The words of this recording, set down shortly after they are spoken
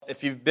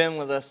if you've been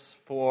with us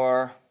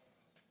for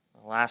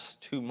the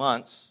last 2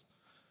 months,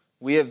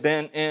 we have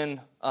been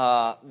in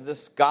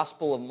this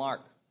Gospel of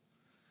Mark.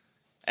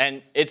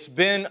 And it's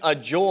been a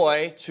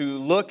joy to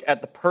look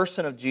at the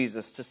person of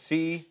Jesus, to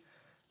see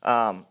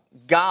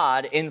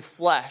God in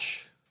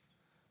flesh,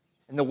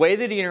 and the way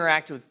that he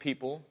interacted with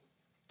people,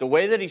 the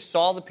way that he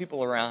saw the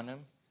people around him.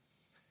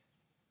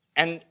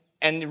 And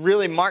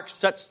really, Mark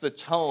sets the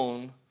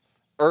tone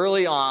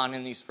early on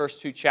in these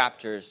first 2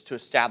 chapters to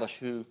establish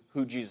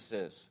who Jesus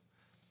is.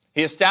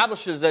 He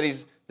establishes that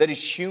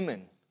he's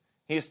human.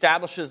 He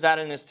establishes that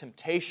in his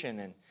temptation,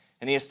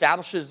 and he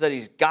establishes that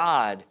he's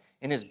God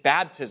in his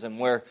baptism,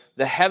 where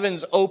the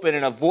heavens open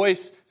and a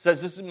voice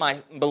says, "This is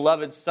my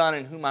beloved Son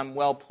in whom I'm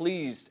well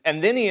pleased."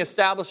 And then he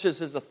establishes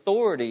his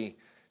authority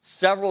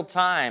several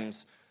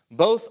times,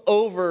 both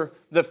over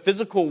the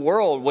physical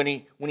world when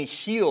he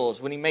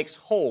heals, when he makes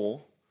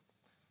whole,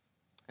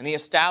 and he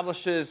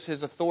establishes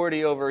his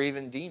authority over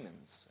even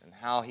demons and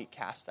how he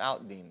casts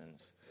out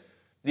demons.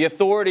 The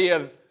authority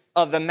of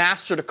the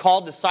master to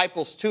call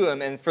disciples to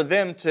him and for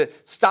them to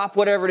stop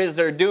whatever it is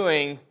they're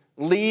doing,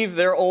 leave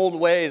their old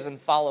ways and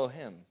follow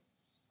him.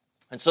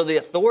 And so the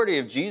authority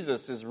of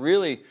Jesus is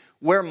really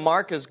where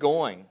Mark is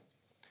going.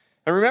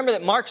 And remember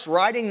that Mark's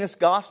writing this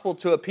gospel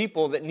to a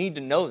people that need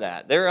to know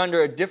that. They're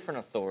under a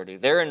different authority.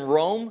 They're in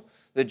Rome.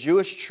 The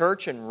Jewish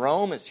church in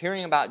Rome is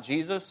hearing about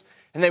Jesus,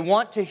 and they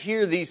want to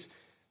hear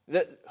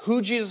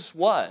who Jesus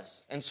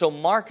was. And so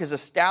Mark is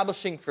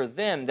establishing for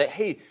them that,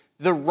 hey,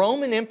 the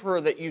Roman emperor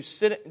that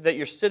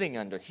you're sitting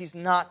under, he's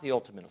not the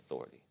ultimate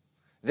authority.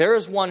 There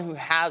is one who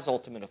has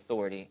ultimate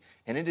authority,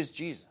 and it is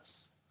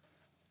Jesus.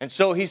 And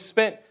so he's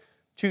spent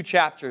 2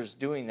 chapters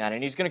doing that,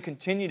 and he's going to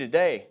continue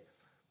today.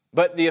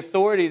 But the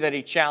authority that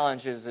he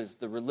challenges is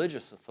the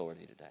religious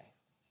authority today.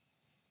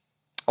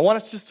 I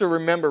want us just to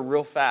remember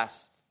real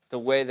fast the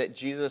way that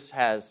Jesus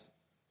has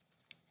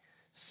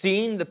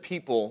seen the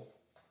people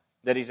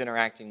that he's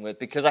interacting with.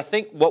 Because I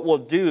think what we'll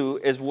do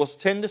is we'll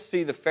tend to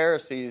see the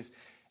Pharisees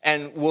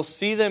and we'll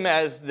see them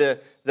as the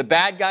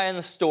bad guy in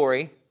the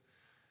story,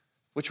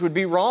 which would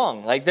be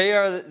wrong. Like they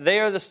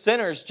are the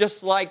sinners,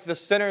 just like the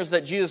sinners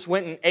that Jesus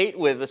went and ate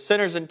with, the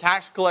sinners and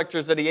tax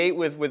collectors that he ate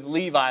with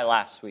Levi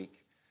last week.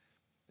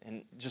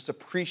 And just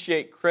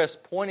appreciate Chris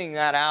pointing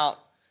that out.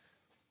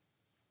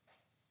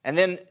 And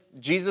then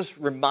Jesus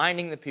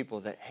reminding the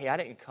people that, hey, I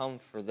didn't come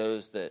for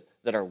those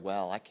that are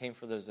well. I came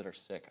for those that are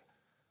sick.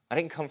 I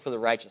didn't come for the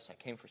righteous. I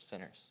came for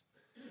sinners.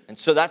 And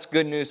so that's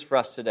good news for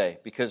us today,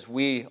 because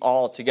we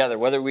all together,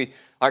 whether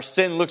our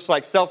sin looks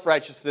like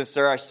self-righteousness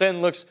or our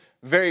sin looks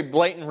very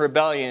blatant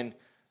rebellion,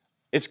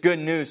 it's good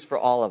news for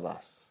all of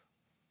us.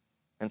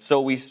 And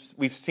so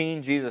we've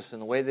seen Jesus in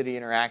the way that he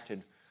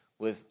interacted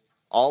with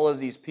all of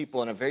these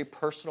people in a very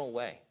personal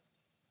way.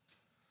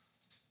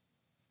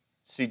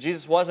 See,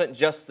 Jesus wasn't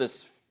just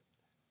this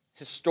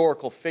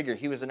historical figure.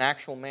 He was an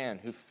actual man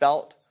who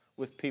felt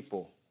with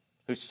people,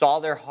 who saw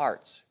their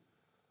hearts,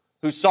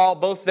 who saw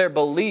both their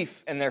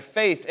belief and their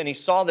faith, and he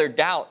saw their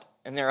doubt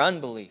and their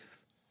unbelief.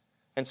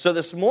 And so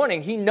this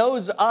morning, he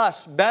knows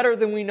us better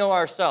than we know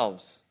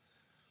ourselves.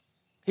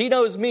 He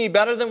knows me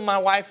better than my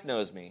wife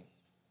knows me.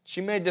 She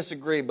may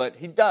disagree, but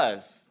he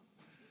does.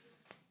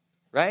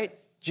 Right?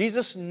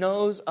 Jesus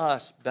knows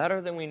us better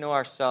than we know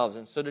ourselves.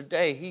 And so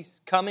today, he's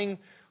coming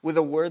with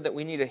a word that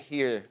we need to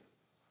hear.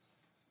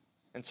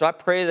 And so I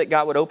pray that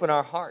God would open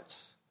our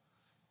hearts.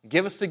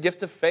 Give us the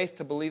gift of faith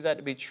to believe that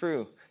to be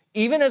true.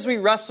 Even as we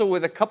wrestle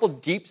with a couple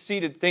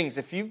deep-seated things.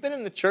 If you've been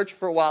in the church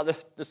for a while,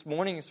 this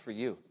morning is for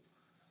you.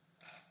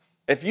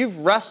 If you've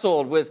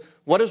wrestled with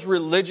what does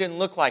religion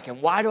look like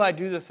and why do I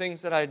do the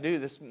things that I do,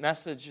 this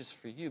message is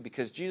for you.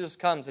 Because Jesus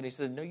comes and he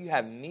says, no, you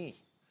have me.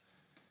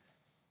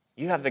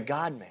 You have the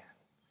God-man.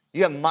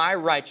 You have my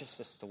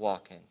righteousness to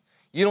walk in.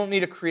 You don't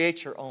need to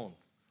create your own.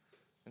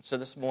 And so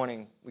this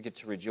morning, we get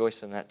to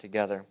rejoice in that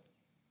together.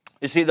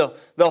 You see, the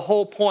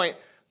whole point,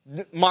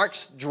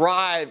 Mark's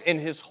drive in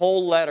his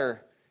whole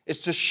letter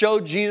is to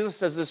show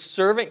Jesus as a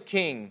servant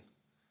king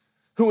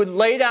who would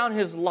lay down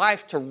his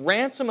life to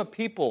ransom a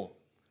people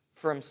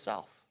for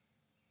himself.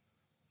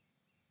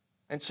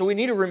 And so we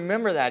need to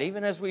remember that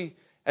even as we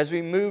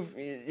move,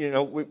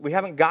 we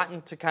haven't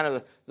gotten to kind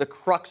of the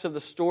crux of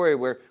the story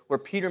where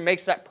Peter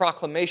makes that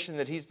proclamation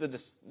that he's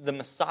the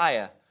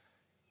Messiah,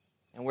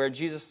 and where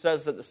Jesus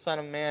says that the Son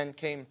of Man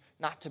came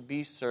not to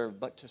be served,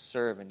 but to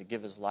serve and to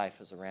give his life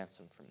as a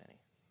ransom for many.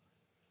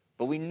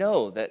 But we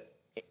know that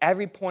at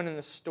every point in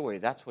this story,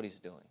 that's what he's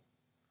doing.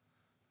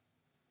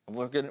 And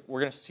we're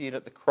going to see it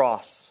at the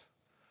cross.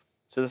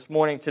 So this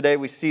morning, today,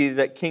 we see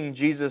that King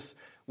Jesus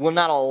will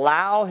not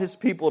allow his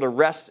people to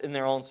rest in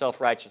their own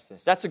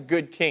self-righteousness. That's a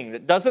good king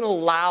that doesn't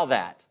allow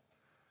that,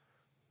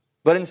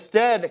 but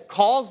instead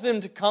calls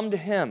them to come to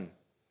him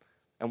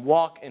and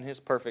walk in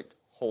his perfect,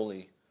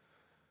 holy,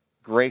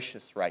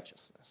 gracious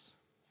righteousness.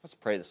 Let's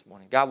pray this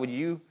morning. God, would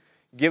you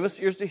give us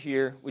ears to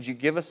hear? Would you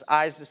give us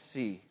eyes to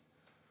see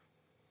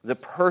the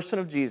person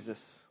of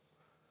Jesus?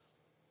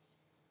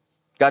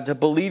 God, to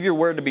believe your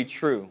word to be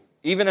true.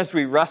 Even as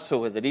we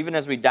wrestle with it, even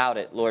as we doubt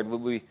it, Lord,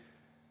 would we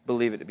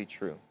believe it to be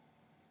true?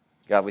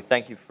 God, we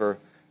thank you for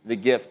the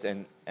gift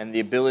and the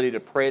ability to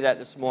pray that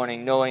this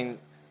morning, knowing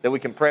that we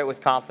can pray it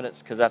with confidence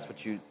because that's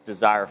what you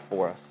desire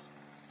for us.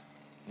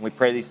 And we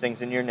pray these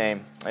things in your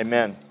name.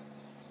 Amen.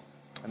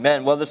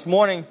 Amen. Well, this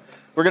morning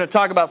we're going to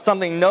talk about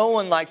something no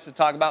one likes to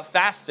talk about,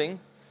 fasting.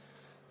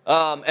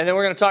 And then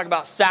we're going to talk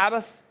about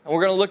Sabbath. And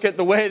we're going to look at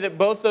the way that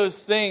both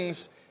those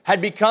things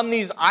had become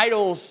these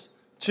idols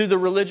to the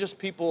religious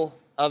people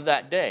of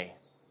that day.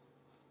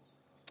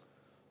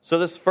 So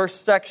this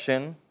first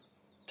section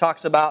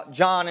talks about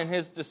John and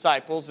his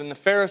disciples, and the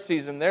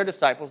Pharisees and their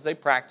disciples. They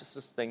practice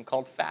this thing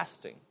called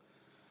fasting.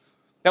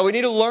 Now we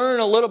need to learn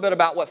a little bit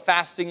about what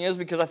fasting is,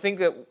 because I think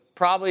that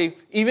probably,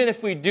 even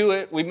if we do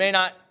it, we may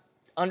not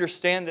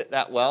understand it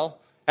that well.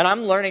 And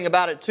I'm learning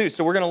about it too,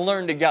 so we're going to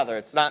learn together.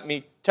 It's not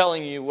me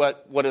telling you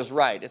what is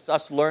right. It's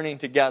us learning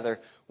together.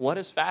 What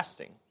is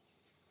fasting?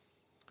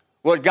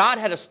 Well, God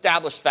had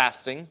established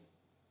fasting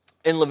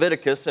in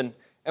Leviticus,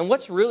 and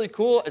what's really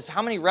cool is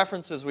how many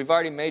references we've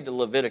already made to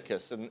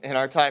Leviticus in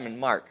our time in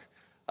Mark.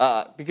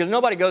 Because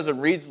nobody goes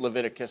and reads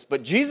Leviticus,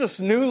 but Jesus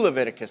knew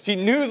Leviticus. He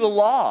knew the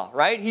law,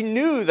 right? He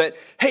knew that,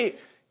 hey,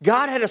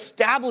 God had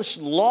established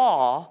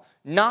law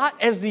not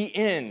as the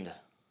end.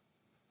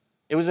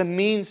 It was a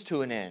means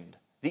to an end,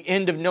 the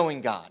end of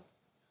knowing God.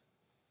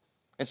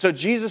 And so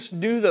Jesus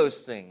knew those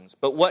things,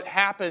 but what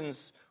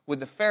happens with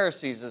the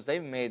Pharisees is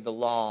they've made the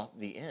law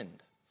the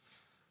end.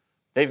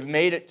 They've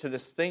made it to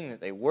this thing that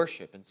they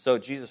worship. And so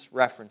Jesus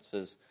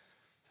references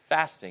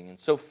fasting. And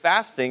so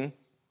fasting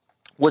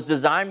was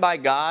designed by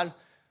God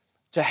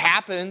to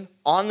happen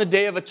on the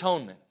Day of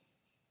Atonement.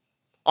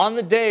 On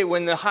the day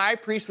when the high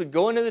priest would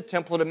go into the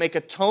temple to make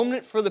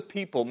atonement for the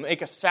people,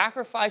 make a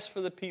sacrifice for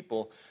the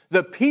people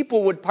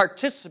would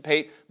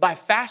participate by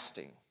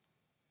fasting.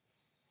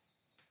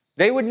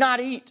 They would not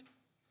eat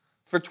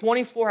for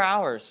 24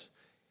 hours.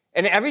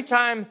 And every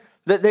time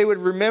that they would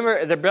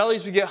remember, their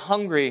bellies would get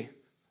hungry,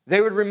 they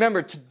would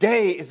remember,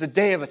 today is the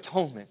Day of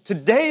Atonement.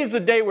 Today is the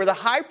day where the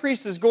high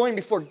priest is going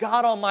before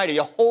God Almighty,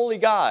 a holy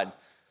God.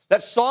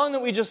 That song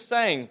that we just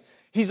sang,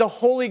 He's a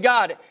holy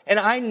God, and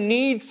I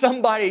need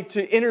somebody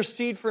to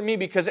intercede for me,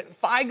 because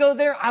if I go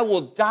there, I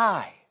will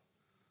die.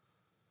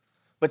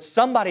 But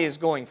somebody is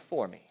going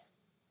for me.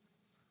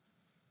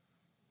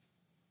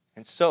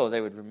 And so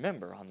they would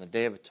remember on the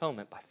Day of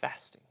Atonement by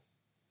fasting.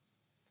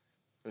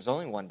 It was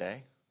only one day.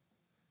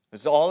 It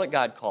was all that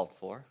God called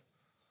for.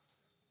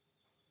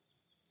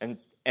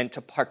 And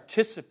to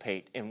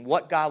participate in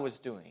what God was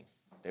doing,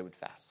 they would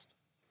fast.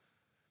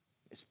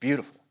 It's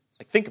beautiful.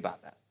 Like, think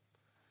about that.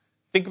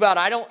 Think about,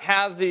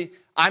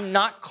 I'm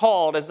not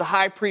called as the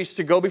high priest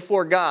to go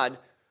before God,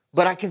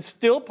 but I can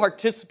still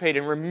participate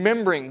in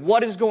remembering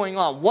what is going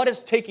on, what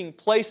is taking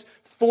place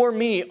for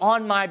me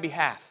on my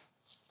behalf.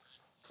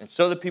 And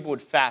so the people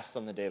would fast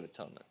on the Day of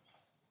Atonement.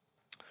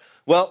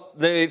 Well,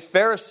 the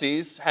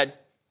Pharisees had,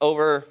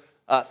 over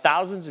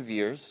thousands of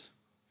years,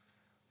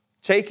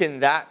 taken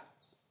that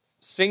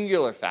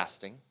singular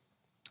fasting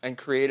and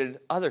created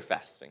other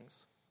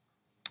fastings,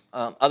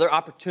 other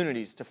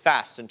opportunities to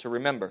fast and to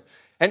remember.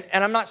 And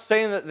I'm not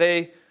saying that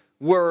they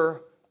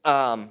were,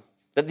 that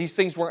these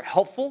things weren't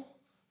helpful,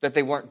 that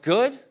they weren't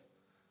good,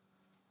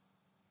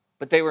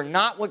 but they were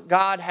not what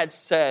God had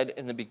said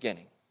in the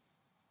beginning.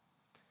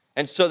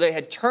 And so they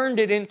had turned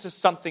it into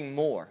something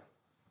more.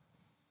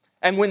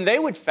 And when they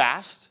would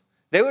fast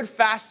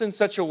in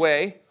such a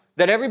way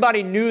that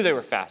everybody knew they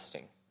were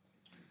fasting.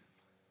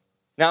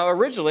 Now,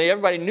 originally,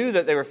 everybody knew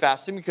that they were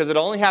fasting because it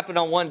only happened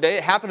on one day.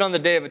 It happened on the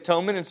Day of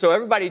Atonement, and so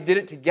everybody did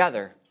it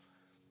together.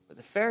 But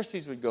the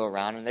Pharisees would go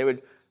around and they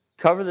would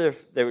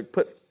they would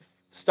put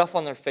stuff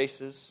on their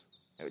faces.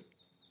 They would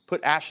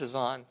put ashes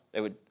on.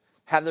 They would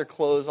have their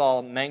clothes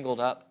all mangled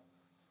up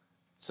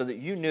so that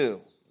you knew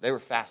they were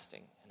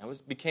fasting. And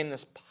it became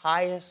this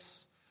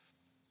pious,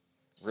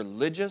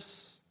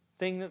 religious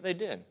thing that they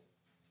did.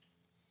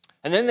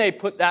 And then they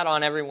put that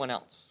on everyone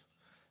else.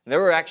 And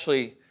there were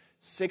actually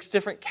 6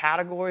 different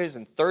categories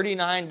and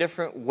 39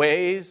 different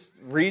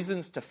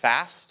reasons to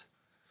fast,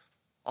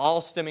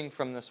 all stemming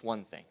from this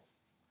one thing.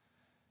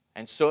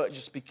 And so it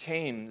just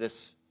became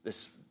this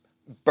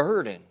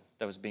burden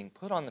that was being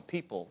put on the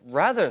people,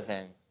 rather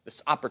than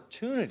this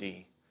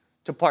opportunity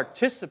to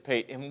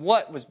participate in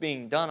what was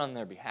being done on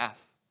their behalf.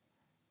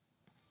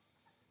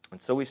 And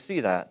so we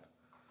see that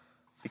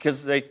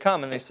because they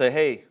come and they say,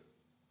 hey,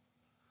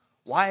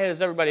 why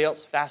is everybody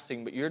else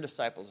fasting but your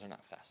disciples are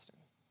not fasting?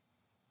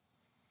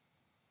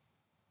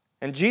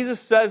 And Jesus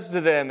says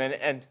to them,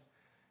 and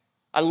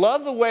I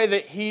love the way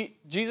that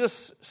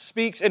Jesus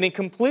speaks, and He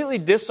completely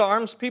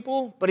disarms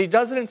people, but He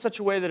does it in such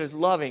a way that is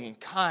loving and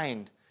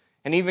kind,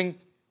 and even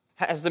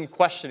has them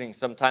questioning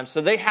sometimes. So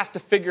they have to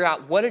figure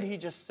out, what did He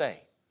just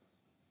say?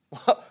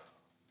 I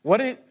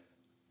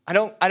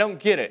don't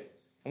get it.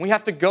 And we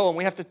have to go and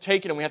we have to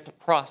take it and we have to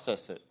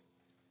process it.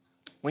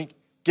 We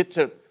get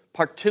to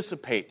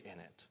participate in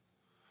it.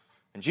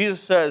 And Jesus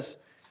says,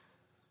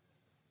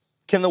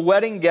 can the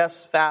wedding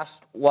guests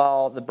fast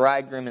while the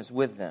bridegroom is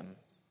with them?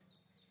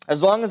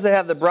 As long as they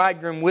have the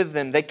bridegroom with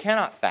them, they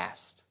cannot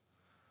fast.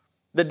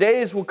 The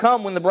days will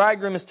come when the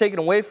bridegroom is taken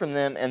away from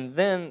them, and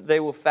then they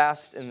will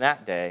fast in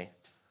that day.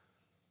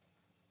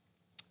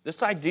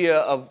 This idea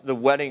of the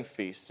wedding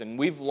feast, and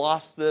we've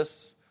lost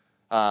this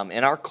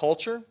in our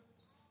culture.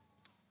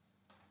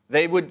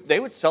 They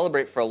would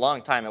celebrate for a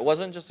long time. It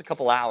wasn't just a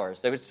couple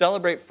hours. They would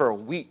celebrate for a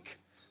week,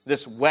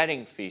 this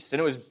wedding feast, and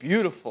it was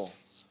beautiful.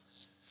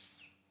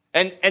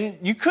 And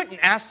you couldn't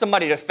ask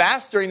somebody to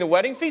fast during the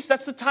wedding feast.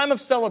 That's the time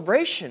of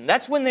celebration.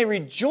 That's when they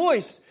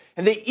rejoice,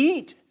 and they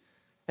eat,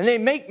 and they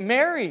make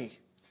merry,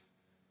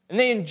 and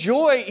they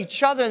enjoy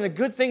each other and the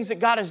good things that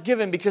God has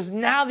given, because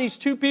now these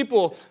two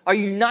people are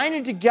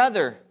united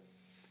together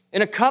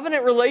in a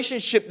covenant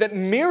relationship that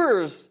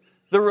mirrors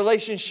the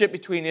relationship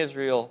between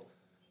Israel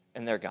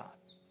and their God.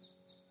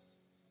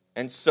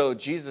 And so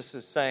Jesus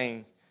is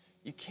saying,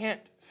 you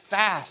can't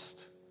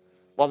fast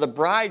while the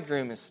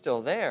bridegroom is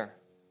still there.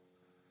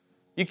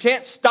 You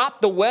can't stop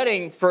the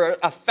wedding for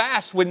a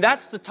fast when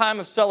that's the time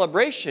of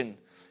celebration.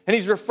 And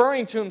he's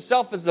referring to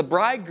himself as the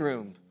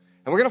bridegroom.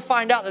 And we're going to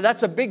find out that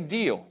that's a big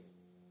deal.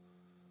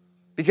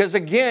 Because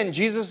again,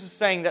 Jesus is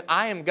saying that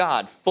I am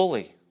God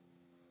fully.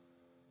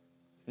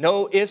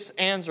 No ifs,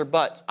 ands, or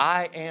buts.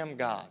 I am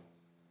God.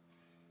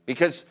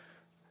 Because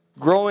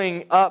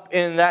growing up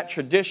in that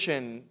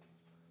tradition,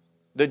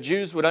 the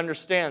Jews would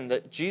understand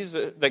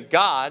that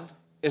God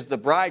is the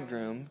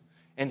bridegroom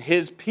and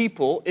his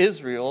people,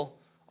 Israel,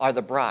 are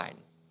the bride.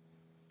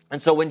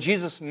 And so when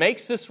Jesus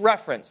makes this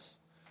reference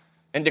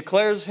and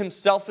declares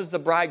himself as the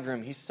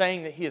bridegroom, he's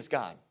saying that he is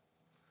God.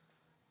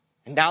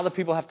 And now the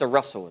people have to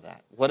wrestle with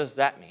that. What does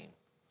that mean?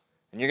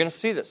 And you're going to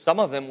see that some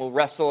of them will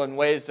wrestle in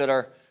ways that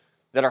are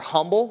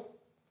humble,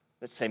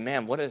 that say,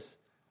 man,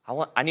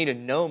 I need to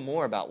know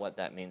more about what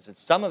that means. And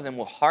some of them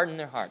will harden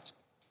their hearts,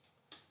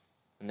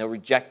 and they'll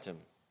reject him.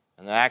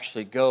 And they'll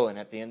actually go, and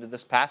at the end of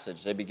this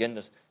passage, they begin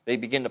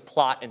to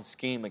plot and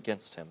scheme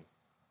against him.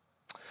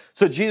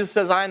 So Jesus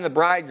says, I am the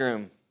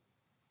bridegroom.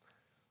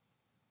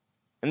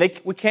 And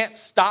we can't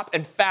stop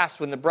and fast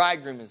when the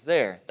bridegroom is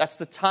there. That's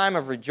the time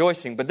of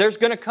rejoicing. But there's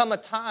going to come a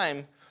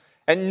time,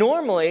 and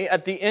normally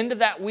at the end of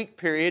that week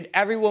period,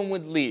 everyone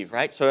would leave,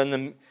 right? So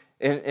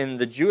in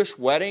the Jewish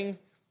wedding,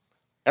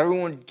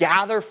 everyone would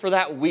gather for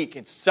that week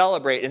and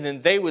celebrate, and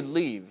then they would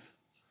leave.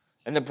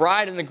 And the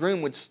bride and the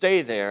groom would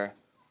stay there,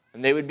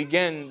 and they would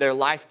begin their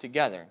life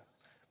together.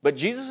 But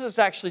Jesus is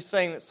actually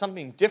saying that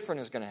something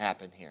different is going to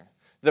happen here.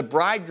 The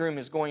bridegroom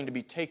is going to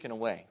be taken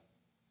away.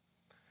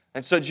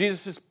 And so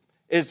Jesus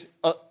is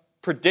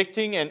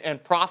predicting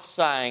and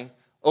prophesying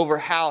over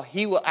how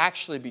he will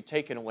actually be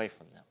taken away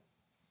from them.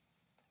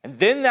 And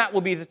then that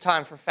will be the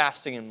time for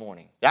fasting and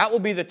mourning. That will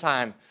be the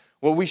time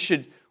where we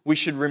should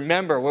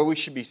remember, where we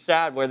should be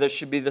sad, where there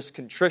should be this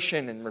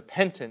contrition and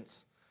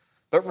repentance.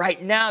 But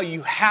right now,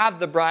 you have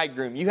the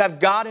bridegroom. You have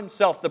God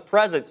himself, the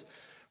presence.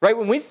 Right?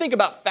 When we think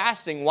about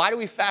fasting, why do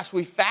we fast?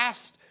 We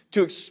fast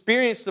to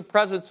experience the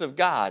presence of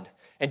God.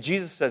 And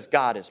Jesus says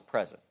God is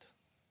present.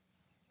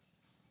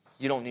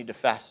 You don't need to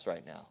fast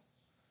right now.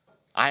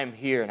 I am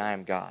here and I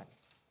am God.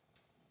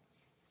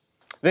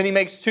 Then he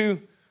makes two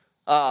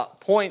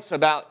points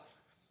about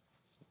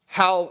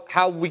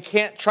how we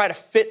can't try to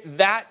fit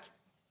that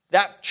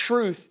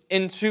truth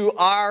into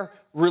our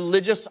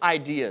religious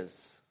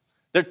ideas.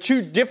 They're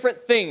two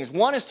different things.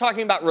 One is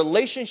talking about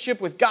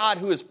relationship with God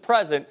who is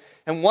present,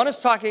 and one is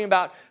talking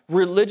about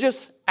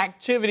religious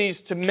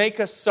activities to make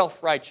us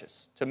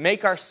self-righteous, to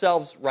make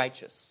ourselves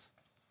righteous.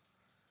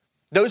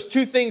 Those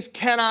two things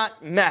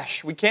cannot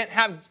mesh. We can't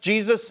have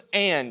Jesus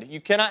and.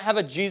 You cannot have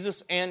a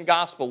Jesus and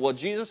gospel. Well,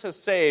 Jesus has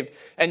saved,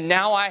 and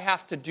now I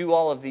have to do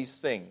all of these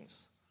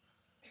things.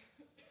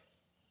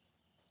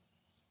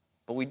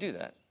 But we do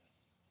that.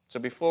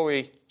 So before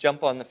we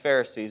jump on the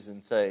Pharisees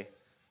and say,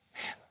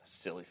 man,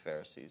 silly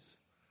Pharisees,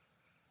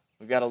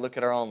 we've got to look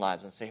at our own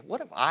lives and say, what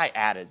have I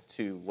added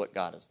to what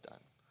God has done?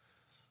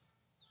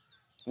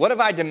 What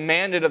have I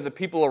demanded of the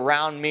people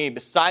around me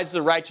besides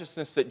the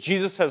righteousness that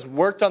Jesus has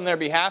worked on their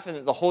behalf and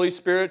that the Holy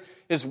Spirit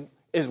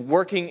is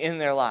working in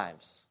their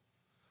lives?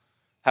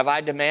 Have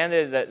I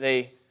demanded that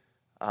they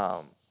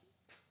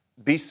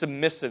be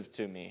submissive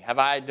to me? Have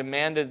I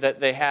demanded that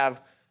they have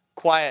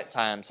quiet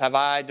times? Have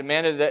I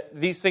demanded that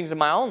these things in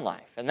my own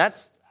life? And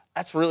that's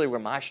really where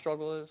my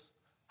struggle is.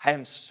 I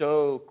am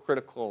so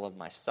critical of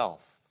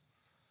myself.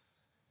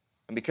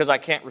 And because I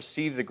can't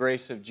receive the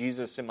grace of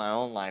Jesus in my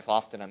own life,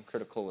 often I'm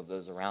critical of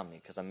those around me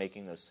because I'm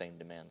making those same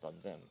demands on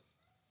them.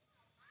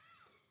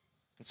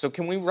 And so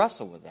can we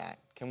wrestle with that?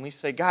 Can we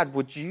say, God,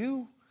 would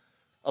you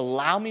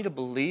allow me to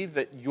believe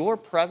that your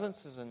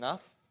presence is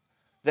enough?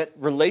 That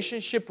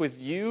relationship with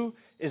you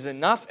is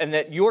enough, and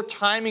that your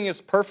timing is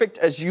perfect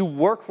as you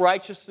work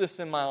righteousness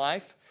in my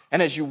life,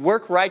 and as you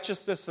work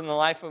righteousness in the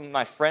life of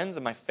my friends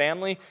and my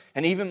family,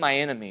 and even my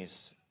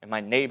enemies and my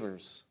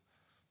neighbors.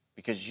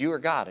 Because you are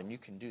God, and you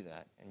can do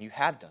that, and you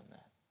have done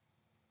that.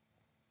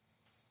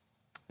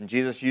 And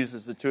Jesus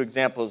uses the two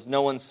examples.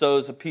 No one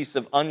sews a piece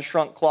of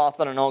unshrunk cloth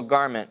on an old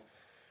garment.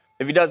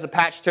 If he does, the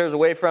patch tears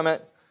away from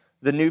it,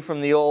 the new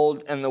from the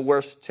old, and the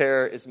worse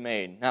tear is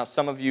made. Now,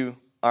 some of you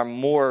are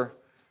more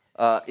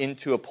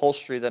into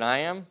upholstery than I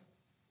am.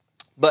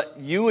 But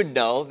you would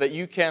know that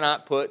you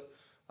cannot put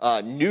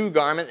a new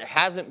garment that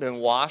hasn't been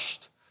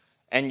washed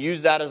and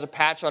use that as a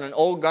patch on an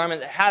old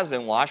garment that has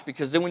been washed,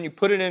 because then when you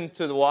put it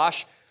into the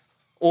wash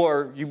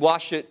or you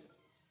wash it,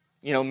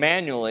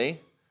 manually,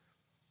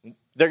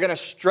 they're going to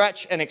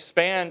stretch and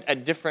expand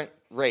at different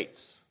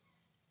rates.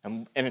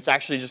 And it's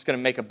actually just going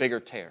to make a bigger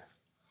tear.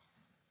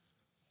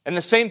 And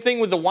the same thing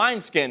with the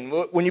wineskin.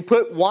 When you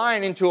put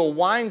wine into a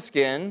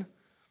wineskin,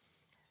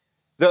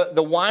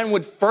 the wine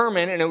would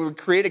ferment and it would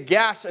create a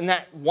gas, and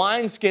that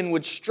wineskin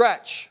would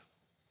stretch.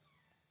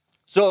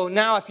 So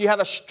now if you have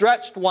a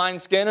stretched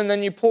wineskin and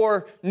then you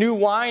pour new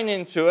wine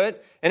into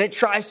it and it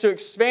tries to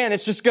expand,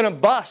 it's just going to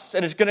bust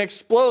and it's going to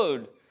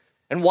explode.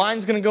 And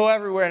wine's going to go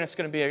everywhere and it's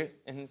going to be an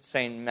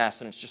insane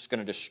mess and it's just going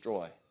to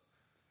destroy.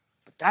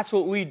 But that's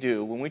what we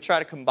do when we try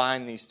to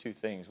combine these two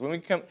things. When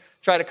we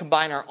try to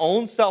combine our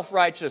own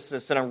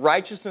self-righteousness and a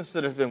righteousness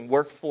that has been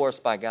worked for us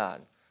by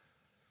God,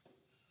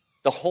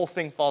 the whole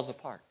thing falls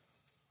apart.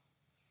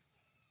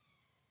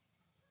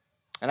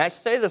 And I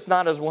say this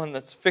not as one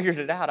that's figured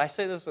it out. I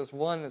say this as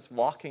one that's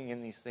walking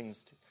in these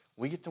things.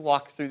 We get to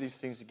walk through these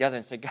things together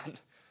and say, God,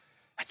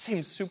 that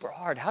seems super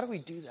hard. How do we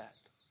do that?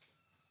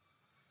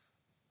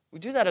 We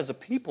do that as a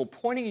people,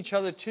 pointing each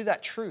other to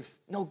that truth.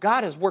 No,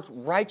 God has worked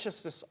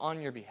righteousness on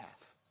your behalf.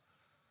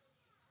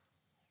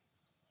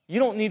 You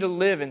don't need to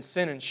live in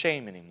sin and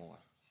shame anymore.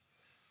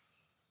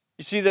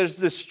 You see, there's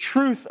this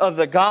truth of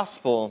the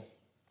gospel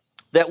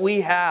that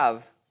we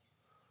have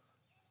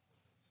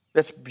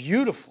that's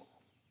beautiful,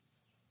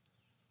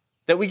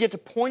 that we get to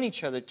point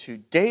each other to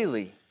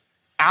daily,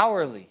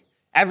 hourly,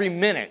 every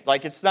minute.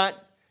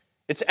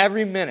 It's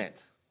every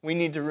minute we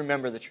need to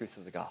remember the truth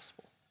of the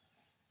gospel.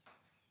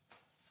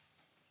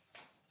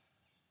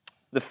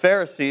 The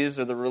Pharisees,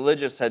 or the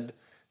religious, had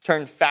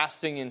turned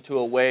fasting into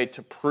a way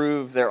to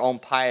prove their own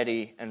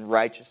piety and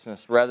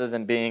righteousness rather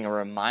than being a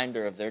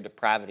reminder of their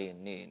depravity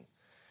and need.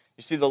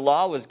 You see, the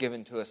law was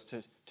given to us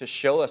to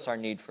show us our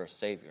need for a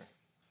Savior.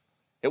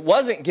 It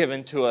wasn't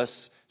given to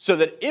us so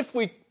that if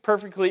we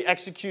perfectly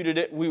executed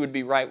it, we would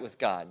be right with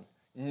God.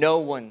 No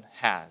one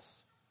has.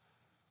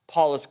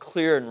 Paul is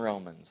clear in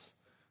Romans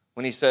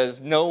when he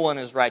says, no one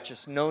is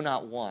righteous, no,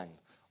 not one.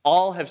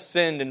 All have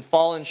sinned and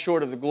fallen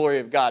short of the glory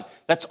of God.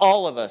 That's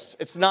all of us.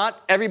 It's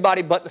not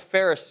everybody but the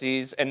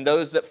Pharisees and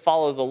those that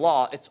follow the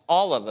law. It's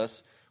all of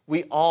us.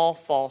 We all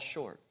fall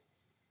short.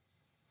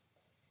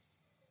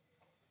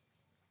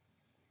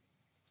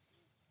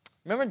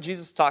 Remember,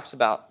 Jesus talks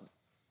about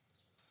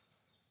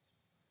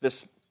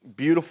this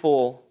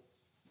beautiful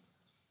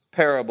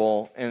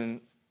parable in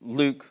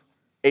Luke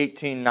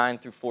 18, 9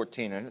 through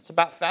 14, and it's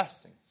about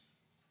fasting.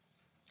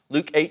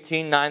 Luke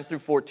 18, 9 through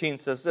 14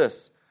 says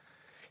this.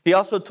 He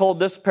also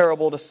told this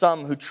parable to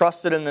some who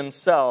trusted in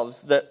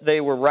themselves that they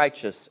were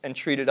righteous and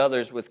treated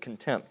others with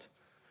contempt.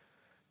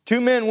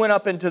 2 men went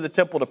up into the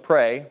temple to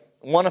pray,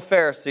 one a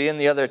Pharisee and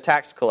the other a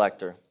tax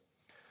collector.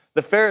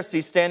 The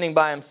Pharisee, standing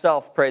by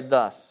himself, prayed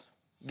thus,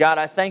 God,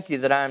 I thank you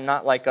that I am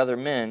not like other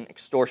men,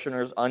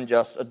 extortioners,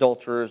 unjust,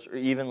 adulterers, or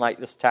even like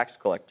this tax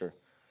collector.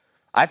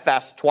 I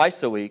fast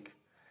twice a week.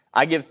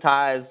 I give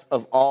tithes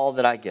of all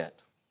that I get.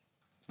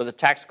 But the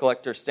tax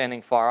collector,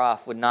 standing far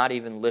off, would not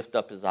even lift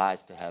up his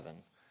eyes to heaven,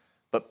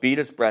 but beat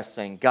his breast,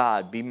 saying,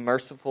 God, be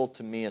merciful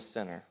to me, a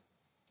sinner.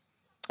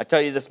 I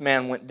tell you, this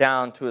man went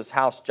down to his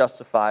house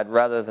justified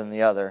rather than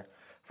the other.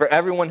 For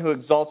everyone who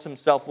exalts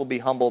himself will be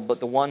humbled, but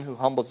the one who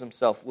humbles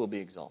himself will be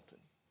exalted.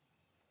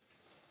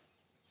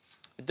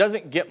 It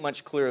doesn't get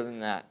much clearer than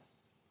that.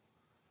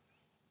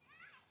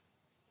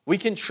 We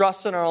can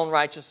trust in our own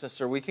righteousness,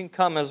 or we can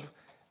come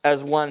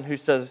as one who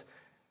says,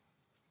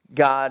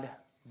 God,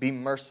 be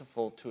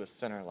merciful to a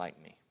sinner like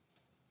me.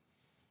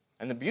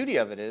 And the beauty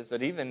of it is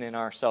that even in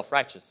our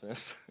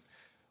self-righteousness,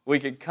 we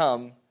could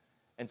come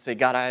and say,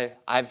 God,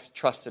 I've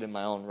trusted in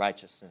my own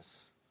righteousness.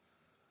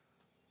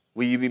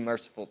 Will you be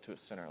merciful to a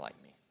sinner like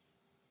me?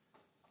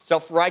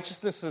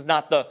 Self-righteousness is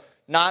not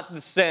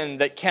the sin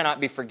that cannot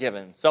be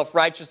forgiven.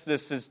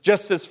 Self-righteousness is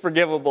just as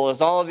forgivable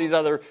as all of these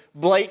other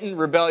blatant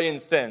rebellion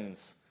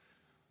sins,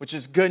 which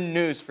is good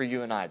news for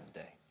you and I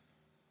today.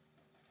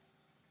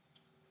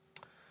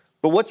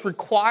 But what's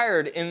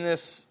required in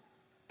this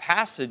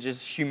passage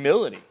is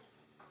humility.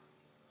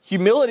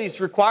 Humility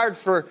is required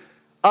for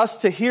us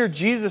to hear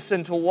Jesus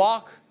and to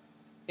walk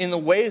in the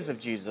ways of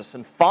Jesus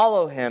and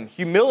follow him.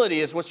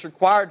 Humility is what's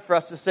required for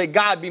us to say,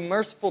 God, be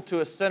merciful to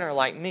a sinner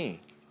like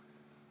me.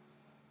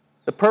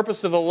 The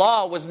purpose of the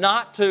law was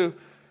not to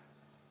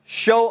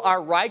show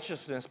our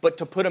righteousness, but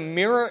to put a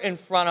mirror in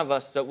front of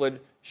us that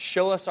would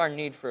show us our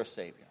need for a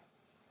Savior.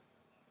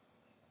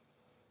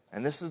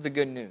 And this is the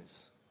good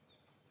news.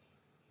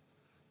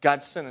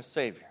 God sent a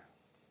Savior.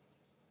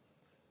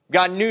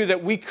 God knew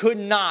that we could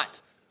not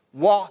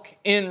walk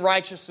in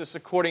righteousness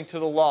according to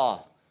the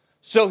law.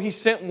 So he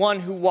sent one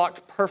who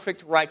walked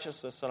perfect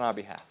righteousness on our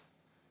behalf.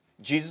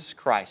 Jesus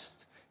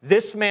Christ.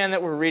 This man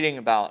that we're reading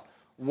about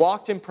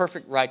walked in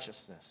perfect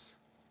righteousness.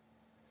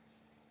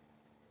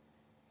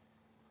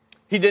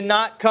 He did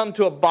not come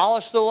to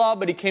abolish the law,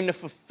 but he came to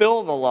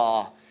fulfill the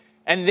law.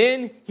 And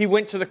then he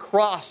went to the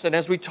cross. And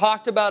as we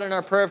talked about in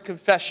our prayer of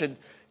confession,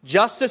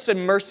 justice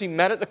and mercy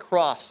met at the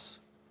cross.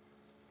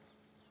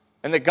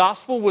 And the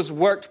gospel was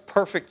worked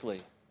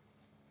perfectly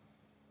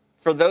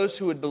for those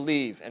who would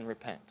believe and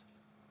repent.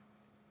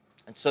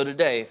 And so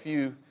today, if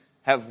you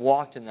have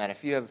walked in that,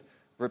 if you have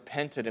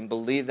repented and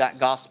believed that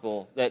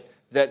gospel, that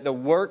the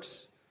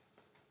works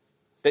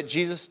that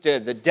Jesus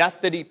did, the death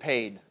that he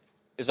paid,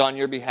 is on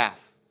your behalf,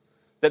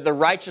 that the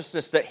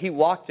righteousness that he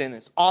walked in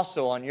is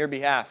also on your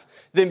behalf,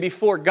 then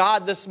before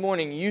God this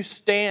morning you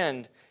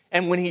stand,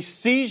 and when he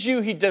sees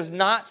you, he does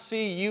not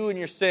see you and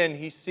your sin,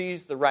 he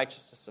sees the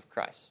righteousness of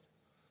Christ.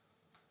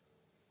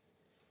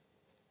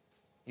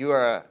 We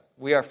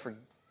are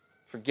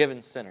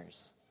forgiven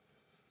sinners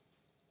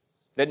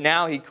that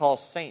now he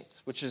calls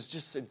saints, which is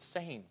just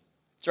insane.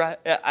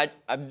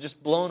 I'm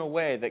just blown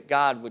away that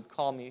God would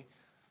call me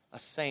a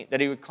saint, that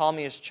he would call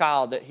me his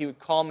child, that he would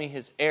call me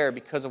his heir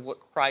because of what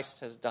Christ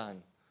has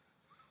done.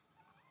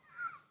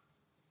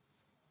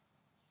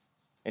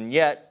 And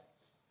yet,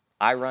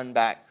 I run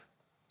back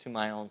to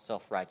my own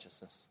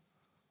self-righteousness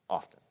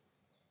often.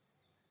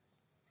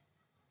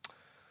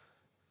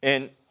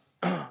 And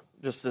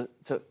just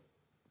to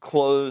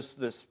close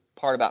this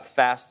part about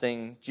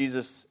fasting,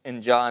 Jesus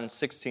in John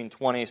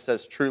 16:20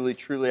 says, "Truly,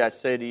 truly, I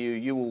say to you,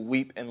 you will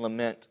weep and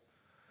lament,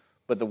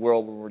 but the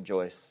world will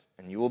rejoice.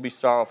 And you will be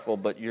sorrowful,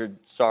 but your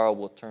sorrow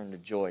will turn to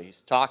joy."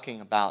 He's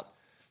talking about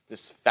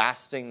this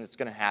fasting that's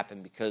going to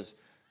happen because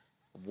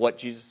of what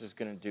Jesus is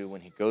going to do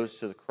when he goes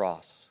to the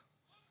cross.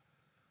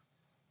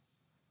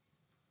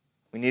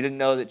 We need to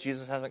know that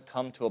Jesus hasn't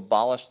come to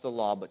abolish the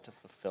law, but to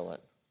fulfill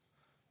it.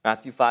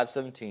 Matthew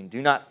 5:17,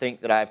 "Do not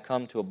think that I have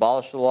come to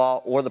abolish the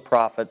law or the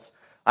prophets.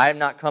 I have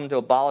not come to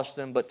abolish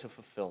them, but to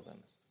fulfill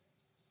them."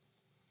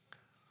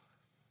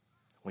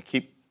 We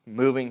keep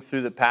moving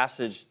through the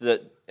passage,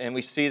 and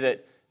we see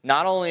that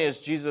not only is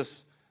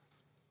Jesus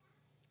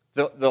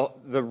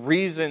the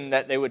reason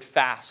that they would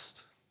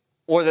fast,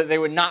 or that they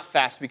would not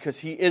fast because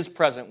he is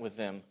present with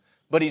them,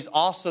 but he's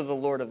also the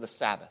Lord of the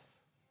Sabbath.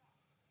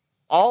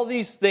 All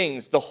these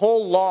things, the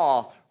whole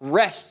law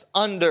rests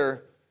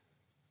under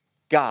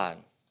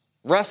God,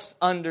 rests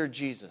under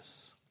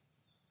Jesus.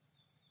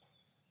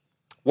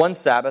 One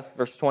Sabbath,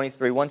 verse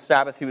 23, one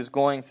Sabbath he was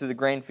going through the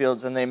grain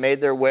fields, and they made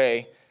their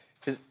way,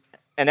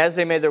 and as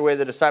they made their way,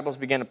 the disciples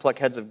began to pluck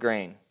heads of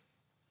grain.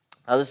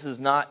 Now, this is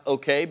not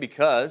okay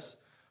because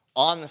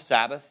on the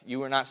Sabbath, you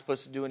were not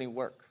supposed to do any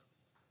work.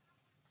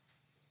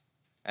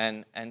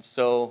 And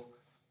so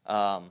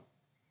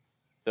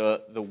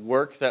the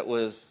work that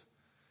was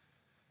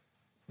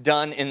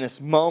done in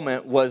this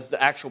moment was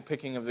the actual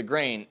picking of the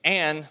grain.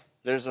 And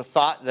there's a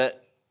thought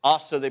that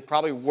also they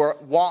probably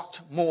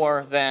walked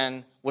more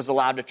than was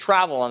allowed to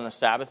travel on the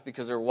Sabbath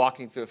because they were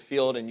walking through a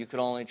field and you could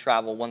only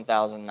travel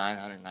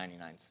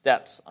 1,999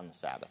 steps on the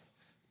Sabbath.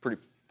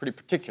 Pretty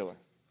particular.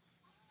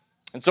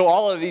 And so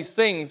all of these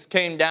things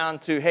came down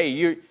to,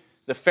 hey,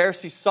 the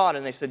Pharisees saw it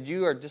and they said,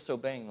 you are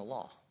disobeying the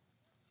law.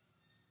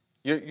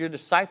 Your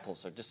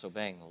disciples are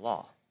disobeying the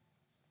law.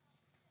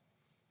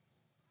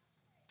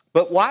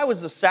 But why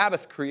was the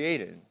Sabbath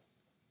created?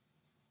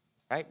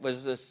 Right?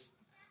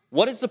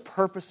 What is the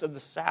purpose of the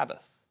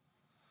Sabbath?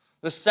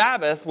 The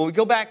Sabbath, well, we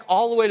go back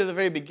all the way to the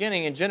very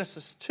beginning in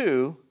Genesis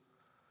 2.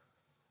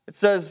 It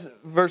says,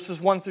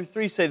 verses 1 through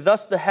 3 say,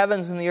 "Thus the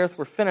heavens and the earth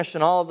were finished,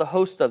 and all the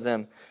host of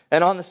them.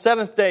 And on the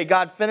seventh day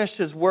God finished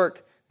his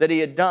work that he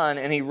had done,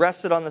 and he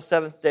rested on the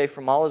seventh day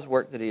from all his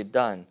work that he had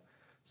done.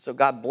 So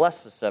God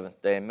blessed the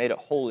seventh day and made it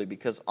holy,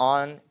 because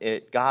on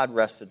it God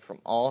rested from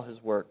all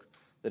his work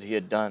that he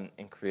had done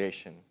in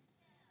creation."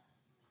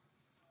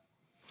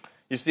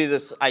 You see,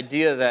 this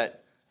idea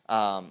that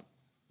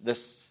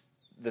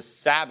the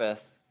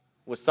Sabbath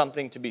was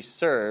something to be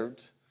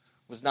served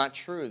was not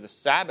true. The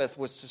Sabbath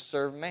was to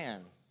serve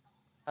man.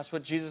 That's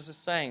what Jesus is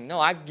saying. No,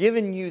 I've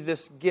given you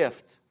this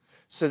gift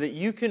so that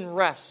you can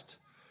rest,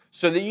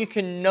 so that you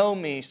can know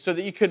me, so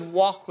that you can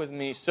walk with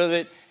me, so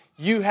that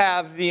you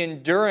have the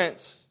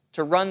endurance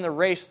to run the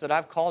race that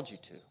I've called you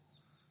to.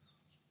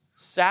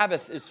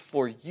 Sabbath is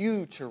for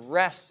you to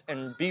rest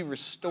and be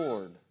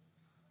restored.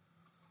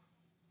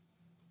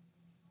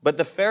 But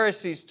the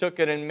Pharisees took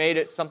it and made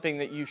it something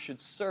that you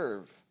should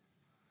serve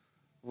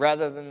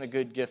rather than the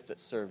good gift that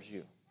serves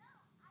you.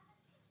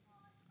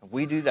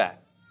 We do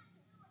that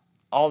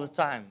all the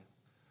time.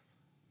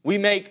 We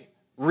make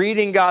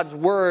reading God's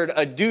Word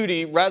a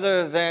duty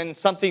rather than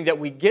something that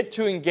we get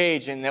to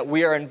engage in, that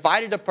we are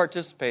invited to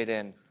participate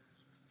in.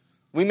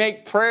 We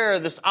make prayer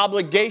this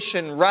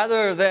obligation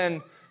rather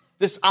than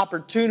this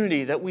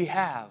opportunity that we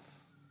have.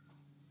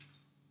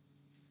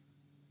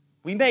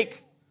 We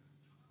make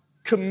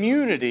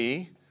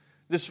community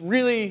this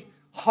really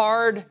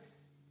hard,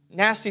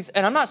 nasty,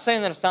 and I'm not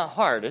saying that it's not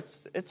hard.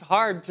 It's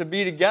hard to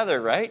be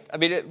together, right? I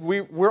mean,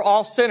 we're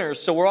all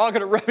sinners, so we're all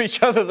going to rub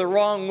each other the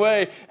wrong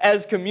way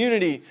as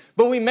community.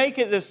 But we make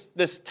it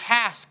this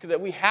task that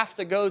we have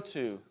to go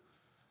to,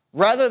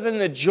 rather than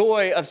the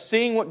joy of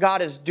seeing what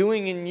God is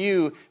doing in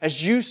you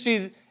as you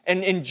see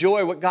and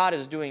enjoy what God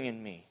is doing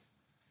in me.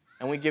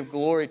 And we give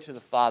glory to the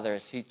Father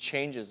as He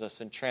changes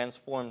us and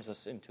transforms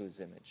us into His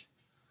image.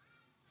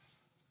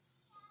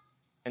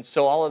 And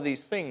so all of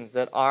these things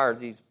that are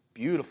these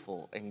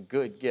beautiful and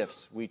good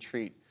gifts we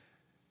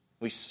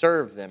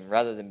serve them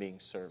rather than being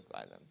served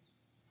by them.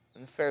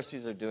 And the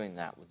Pharisees are doing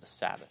that with the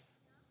Sabbath.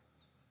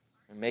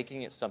 They're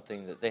making it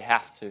something that they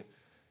have to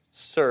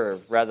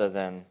serve rather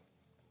than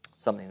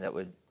something that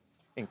would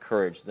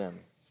encourage them.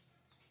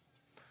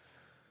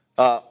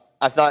 I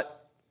thought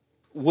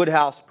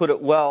Woodhouse put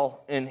it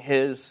well in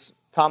his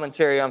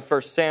commentary on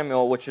 1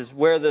 Samuel, which is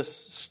where this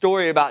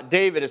story about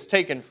David is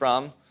taken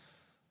from.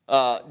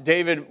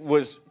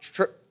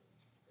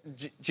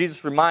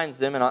 Jesus reminds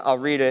them, and I'll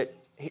read it,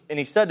 and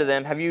he said to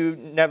them, have you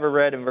never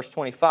read in verse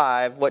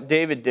 25 what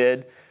David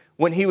did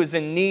when he was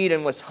in need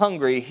and was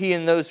hungry, he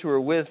and those who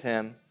were with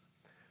him?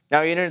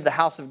 Now he entered the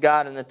house of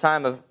God in the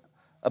time of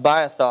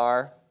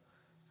Abiathar,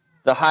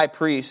 the high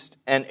priest,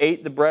 and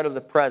ate the bread of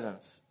the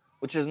presence,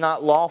 which is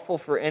not lawful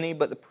for any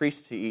but the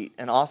priest to eat,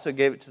 and also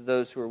gave it to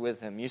those who were with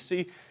him. You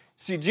see,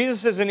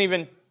 Jesus isn't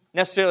even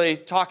necessarily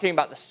talking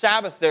about the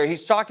Sabbath there.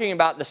 He's talking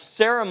about the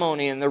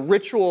ceremony and the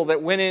ritual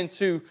that went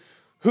into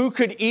who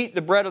could eat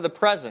the bread of the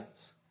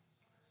presence.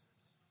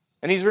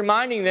 And he's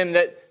reminding them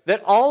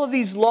that all of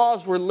these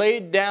laws were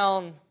laid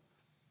down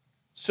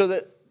so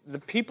that the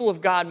people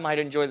of God might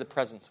enjoy the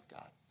presence of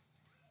God.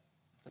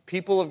 The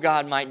people of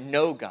God might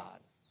know God.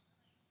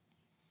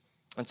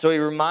 And so he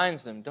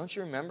reminds them, don't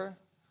you remember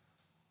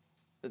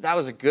that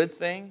was a good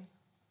thing?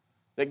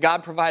 That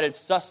God provided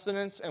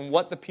sustenance and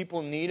what the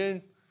people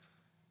needed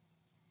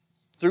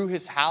through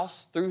His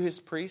house, through His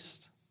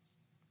priest?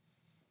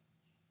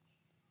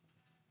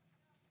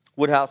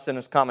 Woodhouse in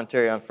his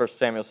commentary on 1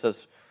 Samuel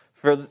says,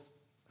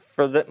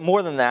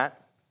 more than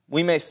that,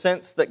 we may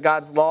sense that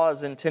God's law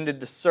is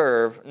intended to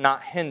serve,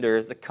 not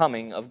hinder, the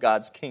coming of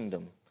God's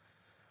kingdom.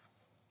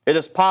 It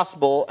is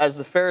possible, as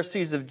the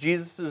Pharisees of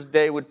Jesus'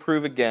 day would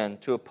prove again,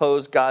 to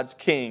oppose God's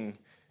king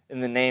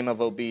in the name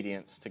of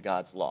obedience to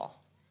God's law.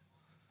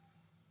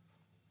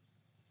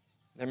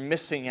 They're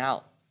missing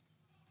out.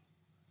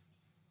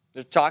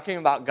 They're talking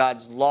about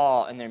God's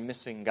law and they're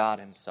missing God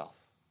Himself.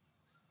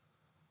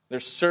 They're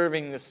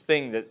serving this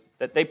thing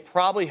that they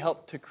probably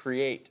helped to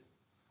create.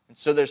 And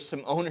so there's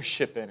some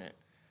ownership in it.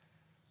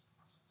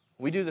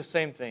 We do the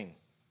same thing.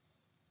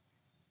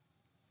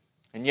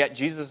 And yet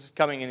Jesus is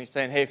coming and He's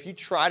saying, hey, if you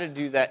try to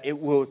do that, it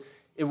will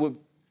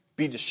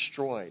be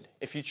destroyed.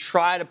 If you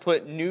try to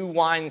put new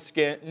wine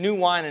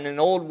in an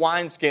old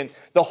wineskin,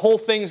 the whole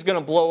thing's going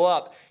to blow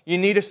up. You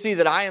need to see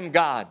that I am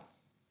God.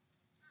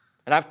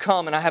 And I've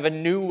come and I have a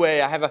new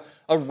way. I have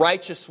a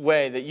righteous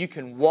way that you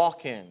can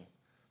walk in.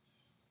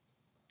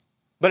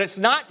 But it's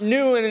not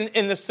new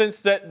in the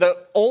sense that the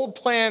old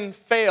plan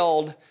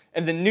failed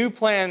and the new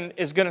plan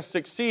is going to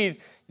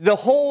succeed. The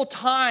whole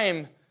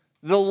time,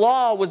 the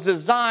law was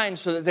designed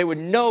so that they would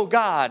know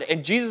God.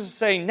 And Jesus is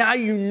saying, now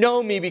you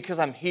know me because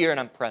I'm here and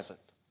I'm present.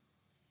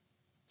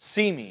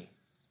 See me.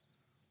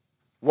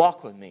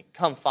 Walk with me.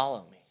 Come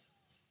follow me.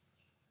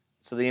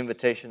 So the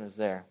invitation is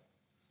there.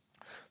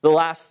 The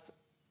last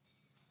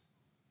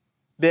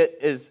bit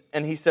is,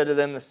 and He said to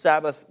them, the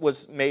Sabbath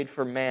was made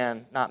for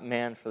man, not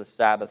man for the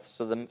Sabbath.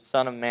 So the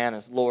Son of Man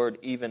is Lord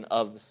even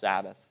of the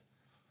Sabbath.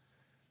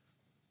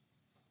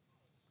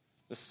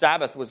 The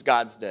Sabbath was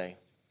God's day.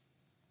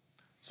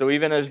 So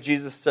even as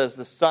Jesus says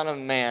the Son of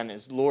Man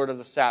is Lord of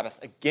the Sabbath,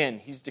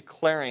 again, He's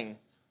declaring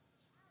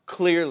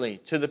clearly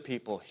to the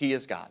people, He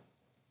is God.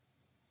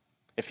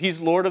 If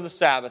He's Lord of the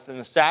Sabbath and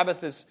the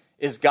Sabbath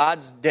is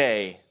God's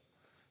day,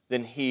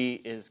 then He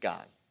is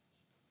God.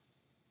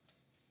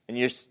 And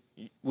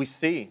we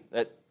see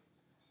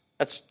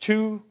that's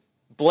two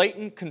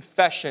blatant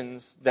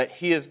confessions that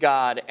He is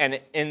God. And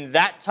in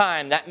that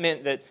time, that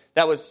meant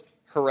that was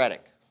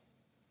heretic.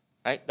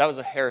 Right? That was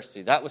a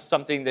heresy. That was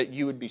something that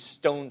you would be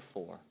stoned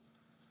for.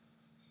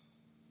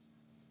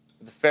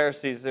 The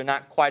Pharisees, they're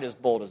not quite as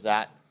bold as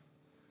that.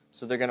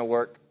 So they're going to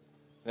work.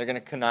 They're going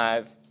to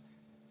connive.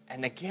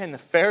 And again, the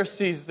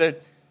Pharisees, they're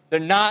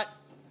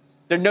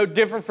no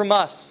different from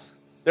us.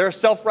 They're a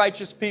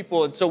self-righteous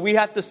people. And so we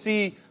have to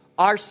see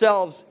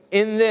ourselves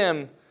in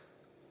them.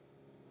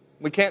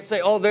 We can't say,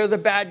 oh, they're the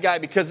bad guy,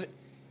 because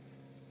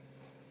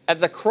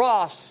at the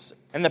cross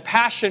and the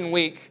Passion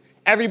Week,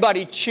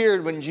 everybody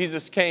cheered when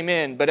Jesus came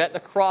in, but at the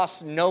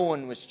cross, no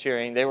one was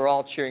cheering. They were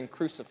all cheering,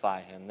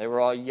 crucify Him. They were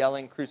all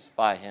yelling,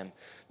 crucify Him.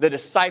 The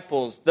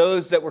disciples,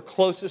 those that were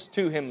closest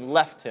to Him,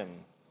 left Him.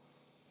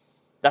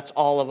 That's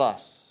all of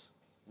us.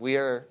 We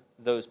are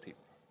those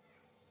people.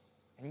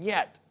 And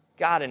yet,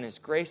 God in His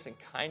grace and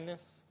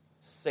kindness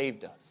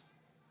saved us,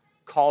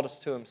 called us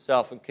to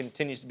Himself, and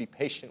continues to be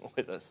patient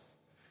with us.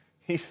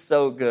 He's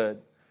so good.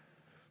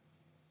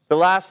 The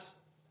last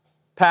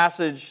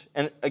passage,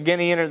 and again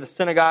He entered the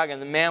synagogue,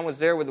 and the man was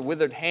there with a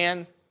withered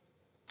hand.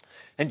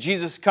 And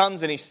Jesus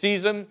comes and He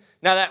sees him.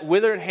 Now that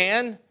withered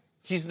hand,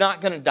 he's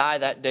not going to die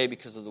that day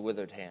because of the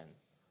withered hand.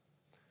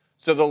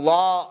 So the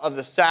law of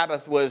the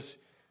Sabbath was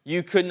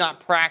you could not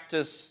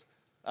practice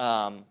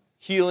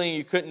healing.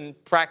 You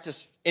couldn't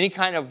practice any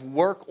kind of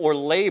work or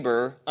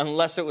labor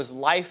unless it was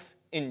life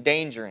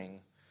endangering.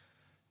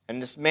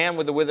 And this man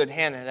with the withered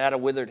hand had had a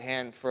withered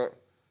hand for,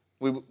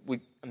 we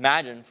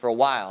imagine, for a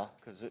while,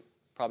 because it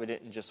probably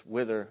didn't just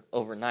wither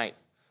overnight.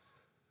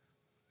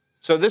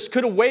 So this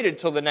could have waited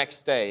till the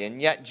next day,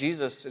 and yet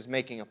Jesus is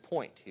making a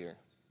point here.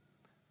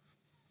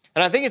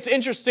 And I think it's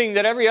interesting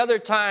that every other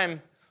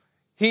time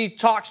he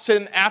talks to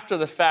them after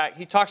the fact,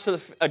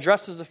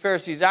 addresses the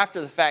Pharisees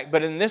after the fact,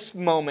 but in this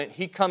moment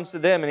he comes to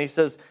them and he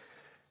says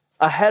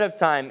ahead of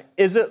time,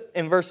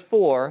 in verse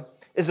 4,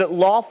 is it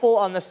lawful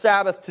on the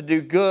Sabbath to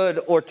do good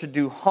or to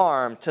do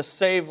harm, to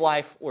save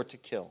life or to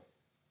kill?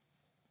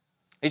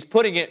 He's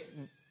putting it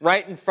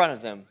right in front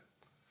of them.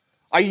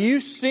 Are you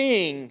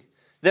seeing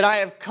that I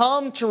have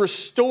come to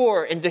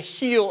restore and to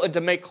heal and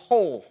to make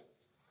whole?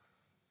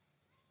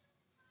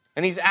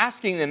 And he's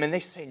asking them, and they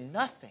say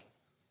nothing.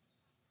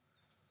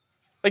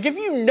 Like, if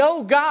you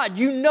know God,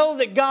 you know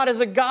that God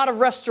is a God of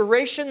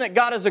restoration, that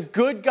God is a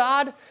good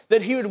God,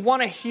 that He would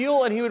want to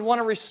heal and He would want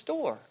to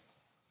restore.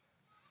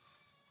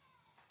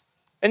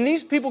 And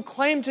these people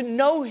claim to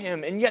know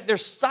Him, and yet they're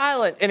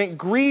silent, and it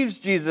grieves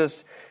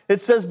Jesus.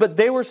 It says, but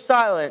they were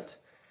silent,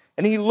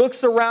 and He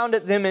looks around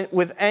at them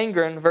with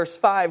anger in verse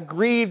 5,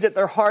 grieved at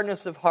their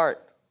hardness of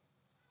heart.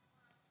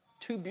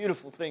 Two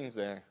beautiful things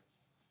there.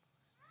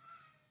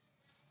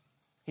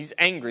 He's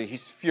angry,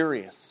 He's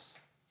furious.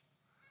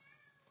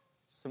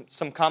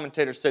 Some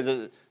commentators say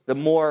that the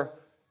more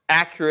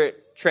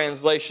accurate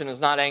translation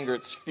is not anger,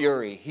 it's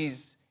fury.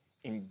 He's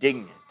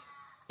indignant.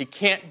 He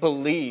can't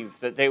believe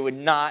that they would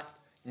not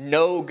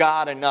know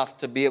God enough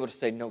to be able to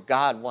say, no,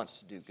 God wants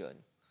to do good.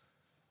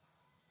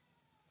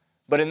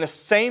 But in the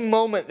same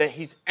moment that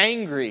he's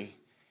angry,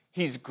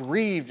 he's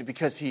grieved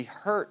because he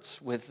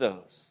hurts with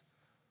those.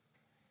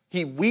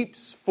 He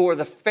weeps for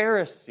the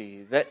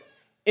Pharisee that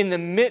in the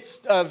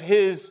midst of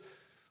his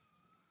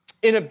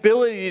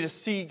inability to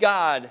see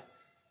God,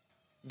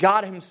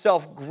 God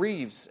Himself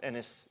grieves and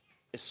is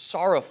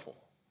sorrowful.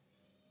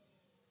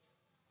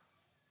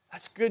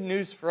 That's good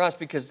news for us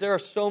because there are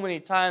so many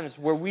times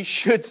where we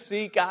should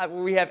see God,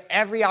 where we have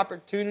every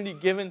opportunity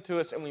given to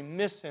us and we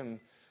miss Him.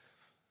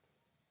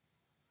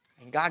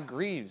 And God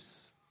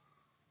grieves.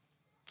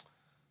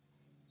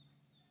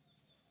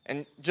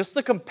 And just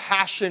the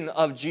compassion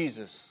of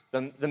Jesus,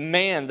 the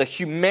man, the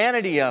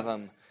humanity of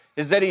Him,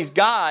 is that He's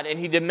God and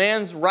He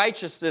demands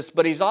righteousness,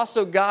 but He's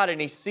also God and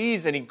He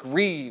sees and He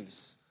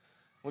grieves.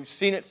 We've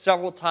seen it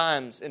several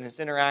times in His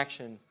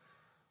interaction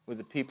with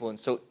the people. And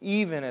so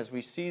even as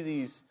we see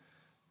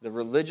the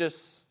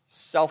religious,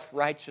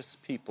 self-righteous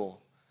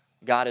people,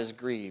 God is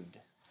grieved.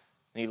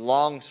 And He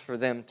longs for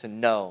them to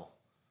know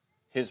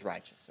His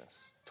righteousness,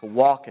 to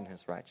walk in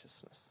His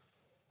righteousness.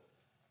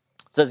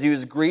 It says He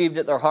was grieved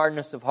at their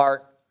hardness of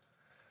heart.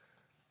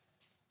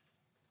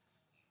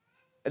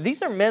 And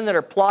these are men that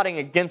are plotting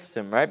against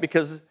Him, right?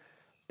 Because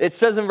it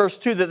says in verse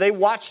 2 that they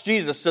watched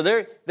Jesus. So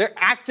they're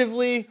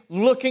actively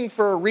looking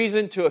for a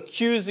reason to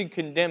accuse and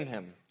condemn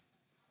Him.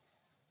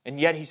 And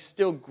yet He's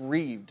still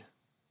grieved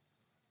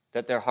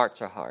that their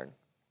hearts are hard.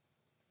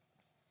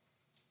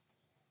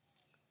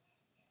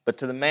 But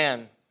to the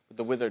man with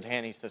the withered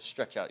hand, He says,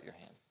 stretch out your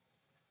hand.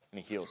 And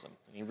He heals him.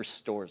 And He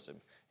restores him.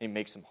 And He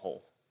makes him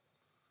whole.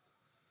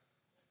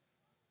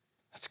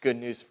 That's good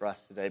news for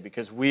us today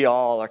because we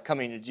all are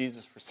coming to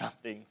Jesus for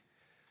something.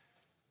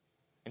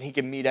 And He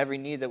can meet every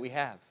need that we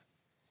have,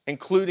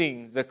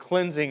 including the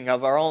cleansing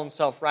of our own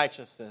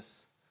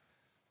self-righteousness,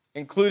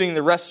 including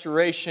the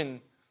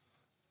restoration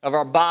of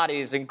our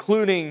bodies,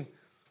 including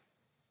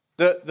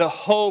the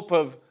hope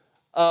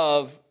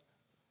of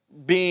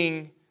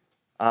being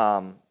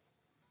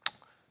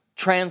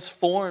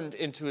transformed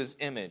into His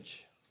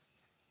image,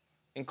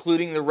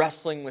 including the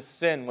wrestling with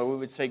sin, where we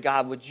would say,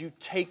 God, would you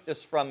take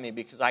this from me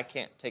because I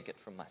can't take it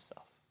from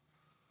myself.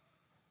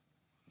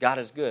 God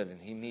is good,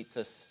 and He meets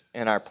us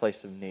in our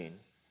place of need.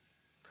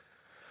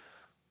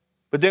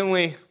 But then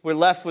we're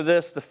left with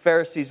this. The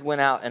Pharisees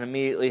went out and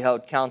immediately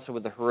held counsel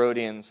with the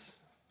Herodians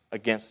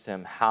against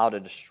Him, how to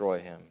destroy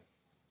Him.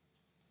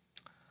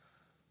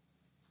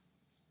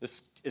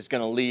 This is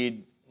going to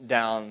lead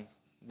down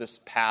this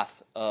path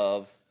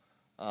of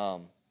the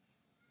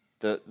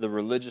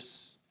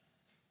religious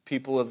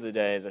people of the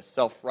day, the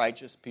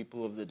self-righteous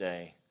people of the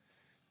day,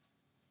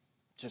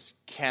 just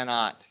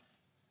cannot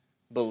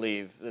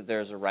believe that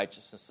there's a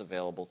righteousness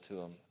available to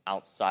them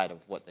outside of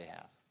what they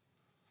have.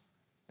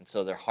 And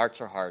so their hearts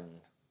are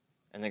hardened,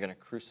 and they're going to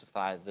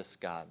crucify this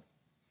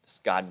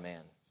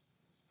God-man.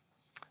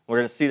 We're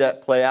going to see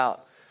that play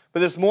out. But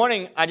this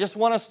morning, I just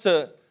want us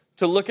to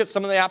look at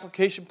some of the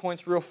application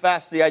points real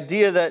fast. The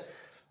idea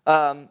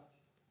that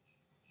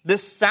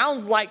this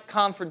sounds like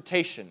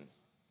confrontation,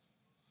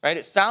 right?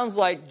 It sounds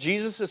like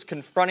Jesus is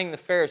confronting the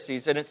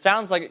Pharisees, and it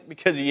sounds like it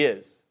because He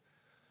is.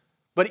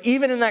 But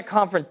even in that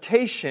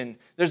confrontation,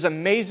 there's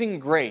amazing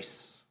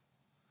grace.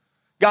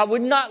 God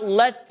would not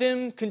let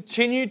them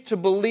continue to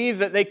believe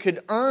that they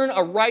could earn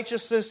a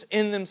righteousness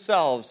in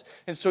themselves.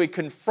 And so He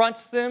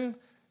confronts them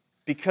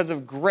because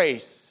of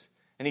grace.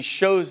 And He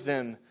shows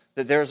them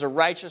that there is a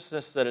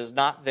righteousness that is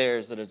not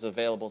theirs, that is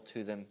available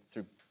to them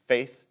through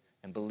faith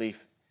and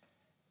belief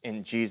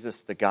in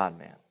Jesus, the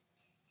God-man.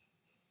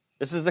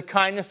 This is the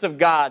kindness of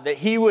God, that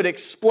He would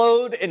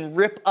explode and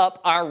rip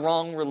up our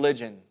wrong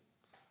religion.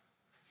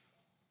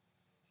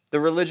 The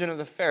religion of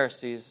the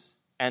Pharisees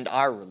and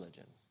our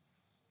religion.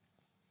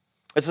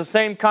 It's the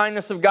same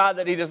kindness of God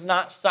that He does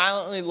not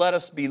silently let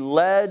us be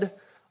led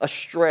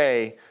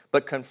astray,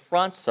 but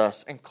confronts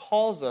us and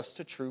calls us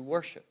to true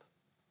worship.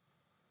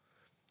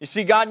 You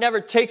see, God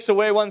never takes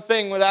away one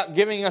thing without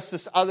giving us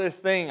this other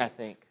thing, I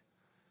think.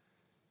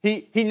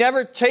 He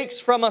never takes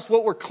from us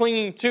what we're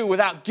clinging to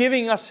without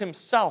giving us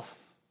Himself,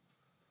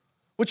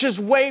 which is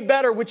way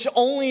better, which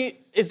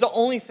is the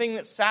only thing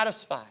that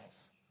satisfies.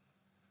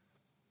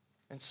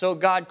 And so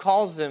God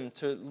calls them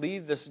to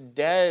leave this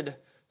dead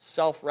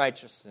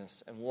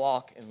self-righteousness and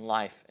walk in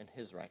life in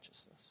His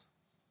righteousness.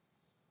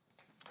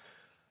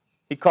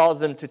 He calls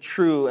them to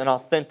true and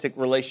authentic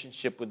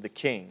relationship with the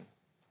King.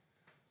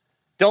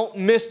 Don't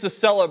miss the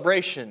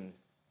celebration.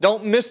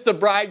 Don't miss the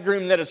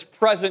bridegroom that is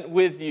present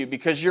with you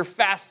because you're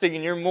fasting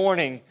and you're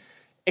mourning.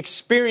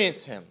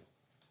 Experience Him.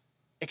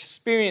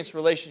 Experience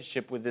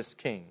relationship with this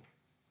King.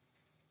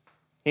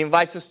 He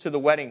invites us to the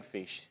wedding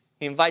feast.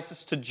 He invites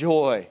us to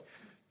joy,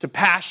 to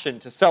passion,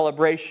 to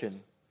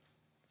celebration.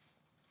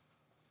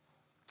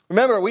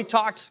 Remember, we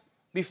talked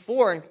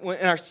before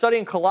in our study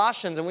in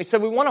Colossians, and we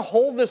said we want to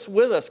hold this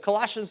with us,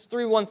 Colossians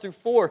 3, 1 through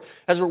 4,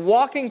 as we're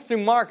walking through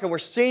Mark and we're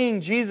seeing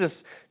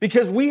Jesus,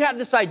 because we have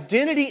this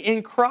identity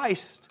in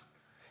Christ.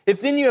 If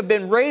then you have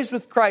been raised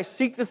with Christ,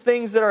 seek the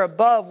things that are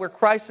above, where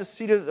Christ is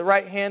seated at the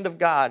right hand of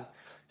God.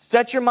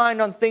 Set your mind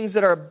on things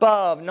that are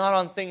above, not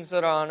on things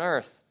that are on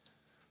earth.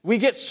 We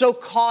get so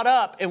caught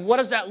up in what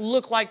does that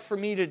look like for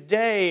me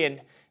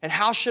today, and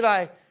how should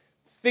I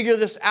figure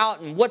this out,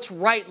 and what's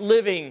right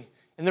living.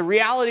 And the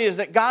reality is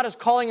that God is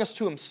calling us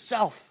to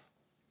Himself.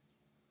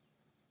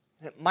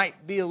 It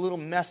might be a little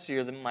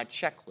messier than my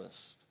checklist.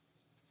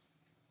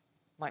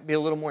 It might be a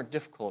little more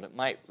difficult. It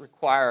might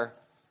require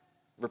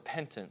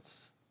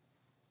repentance.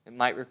 It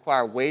might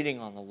require waiting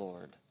on the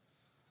Lord.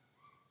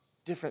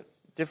 Different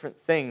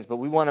things, but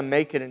we want to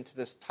make it into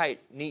this tight,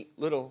 neat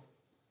little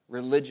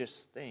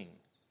religious thing.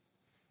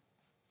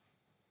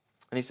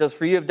 And He says,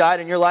 for you have died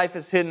and your life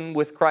is hidden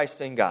with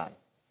Christ in God.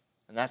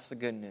 And that's the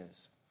good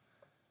news.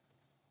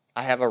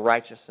 I have a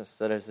righteousness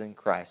that is in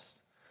Christ.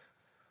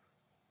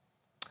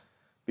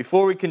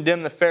 Before we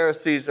condemn the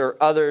Pharisees or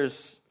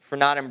others for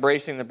not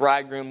embracing the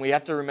bridegroom, we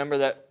have to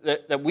remember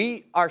that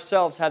we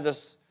ourselves have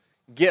this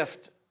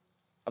gift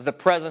of the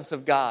presence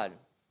of God.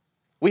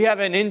 We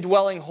have an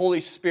indwelling Holy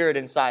Spirit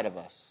inside of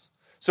us.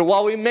 So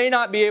while we may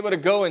not be able to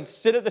go and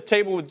sit at the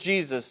table with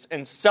Jesus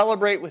and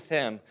celebrate with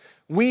Him,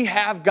 we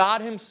have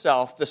God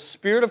Himself, the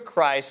Spirit of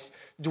Christ,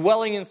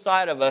 dwelling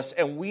inside of us,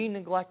 and we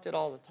neglect it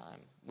all the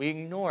time. We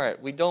ignore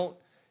it. We don't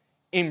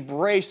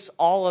embrace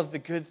all of the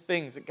good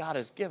things that God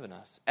has given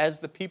us as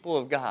the people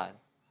of God.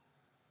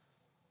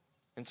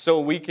 And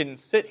so we can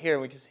sit here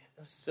and we can say,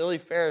 those silly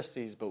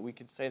Pharisees, but we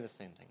can say the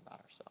same thing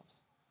about ourselves.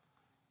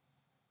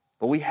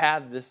 But we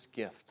have this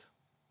gift.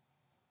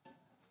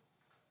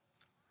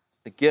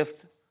 The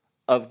gift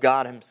of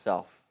God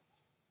Himself.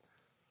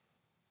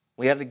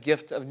 We have the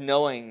gift of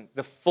knowing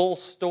the full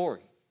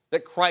story.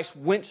 That Christ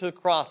went to the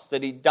cross,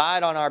 that He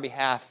died on our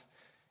behalf,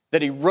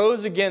 that He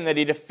rose again, that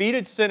He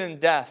defeated sin and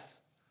death,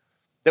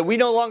 that we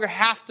no longer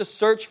have to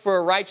search for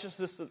a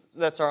righteousness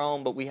that's our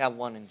own, but we have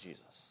one in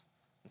Jesus.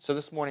 And so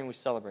this morning we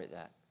celebrate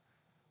that.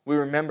 We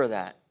remember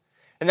that.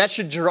 And that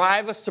should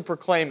drive us to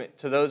proclaim it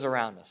to those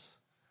around us.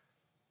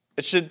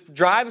 It should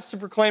drive us to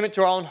proclaim it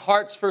to our own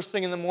hearts first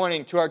thing in the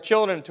morning, to our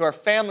children, to our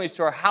families,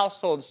 to our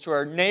households, to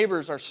our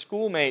neighbors, our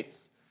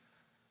schoolmates,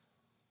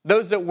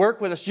 those that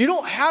work with us. You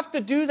don't have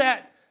to do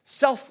that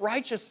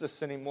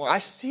self-righteousness anymore. I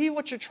see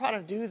what you're trying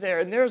to do there,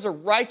 and there's a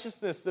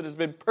righteousness that has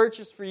been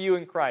purchased for you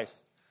in Christ.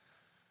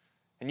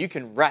 And you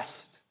can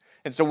rest.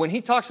 And so when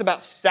He talks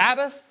about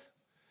Sabbath,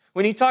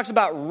 when He talks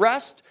about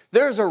rest,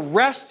 there's a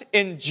rest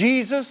in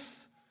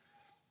Jesus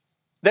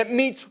that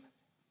meets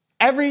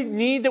every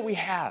need that we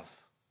have.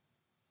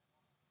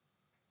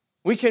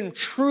 We can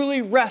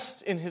truly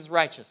rest in His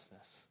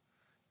righteousness.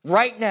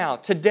 Right now,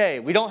 today.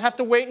 We don't have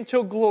to wait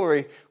until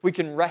glory. We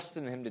can rest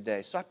in Him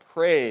today. So I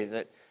pray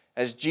that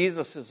as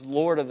Jesus is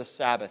Lord of the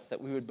Sabbath, that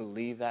we would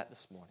believe that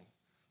this morning.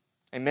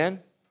 Amen?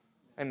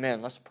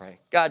 Amen. Let's pray.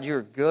 God,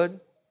 You're good.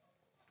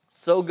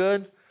 So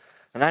good.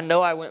 And I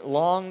know I went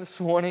long this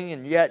morning,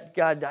 and yet,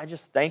 God, I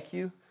just thank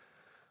You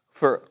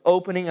for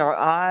opening our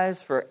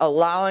eyes, for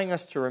allowing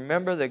us to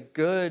remember the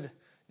good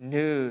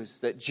news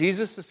that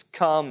Jesus has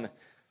come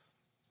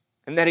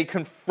and that He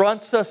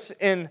confronts us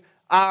in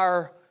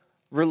our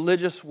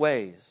religious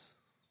ways.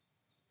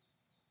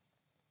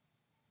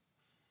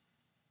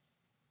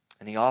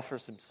 And He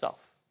offers Himself.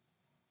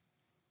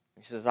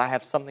 He says, I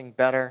have something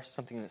better,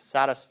 something that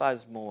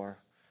satisfies more.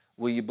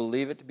 Will you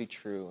believe it to be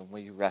true, and will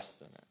you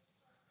rest in it?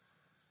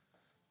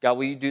 God,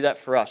 will You do that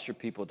for us, Your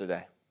people,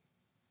 today?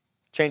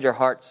 Change our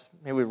hearts.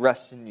 May we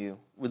rest in You.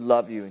 We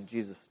love You in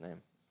Jesus' name.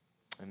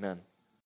 Amen.